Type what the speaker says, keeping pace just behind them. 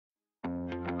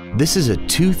This is a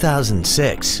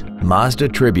 2006 Mazda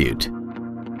Tribute.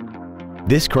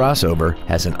 This crossover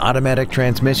has an automatic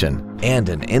transmission and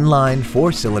an inline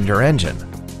 4-cylinder engine.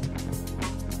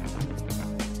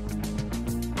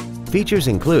 Features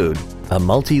include a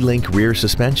multi-link rear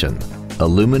suspension,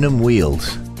 aluminum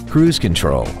wheels, cruise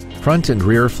control, front and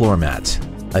rear floor mats,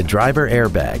 a driver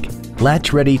airbag,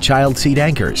 latch-ready child seat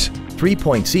anchors,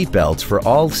 3-point seat belts for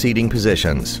all seating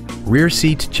positions, rear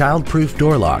seat child-proof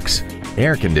door locks,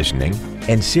 air conditioning,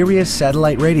 and Sirius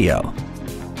satellite radio.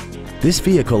 This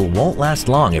vehicle won't last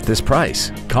long at this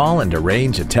price. Call and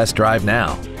arrange a test drive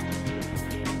now.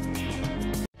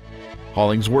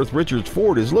 Hollingsworth Richards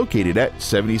Ford is located at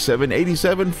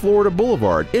 7787 Florida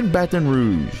Boulevard in Baton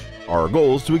Rouge. Our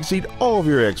goal is to exceed all of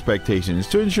your expectations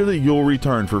to ensure that you'll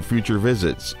return for future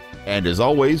visits. And as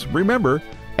always, remember,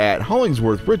 at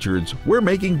Hollingsworth Richards, we're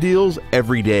making deals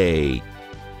every day.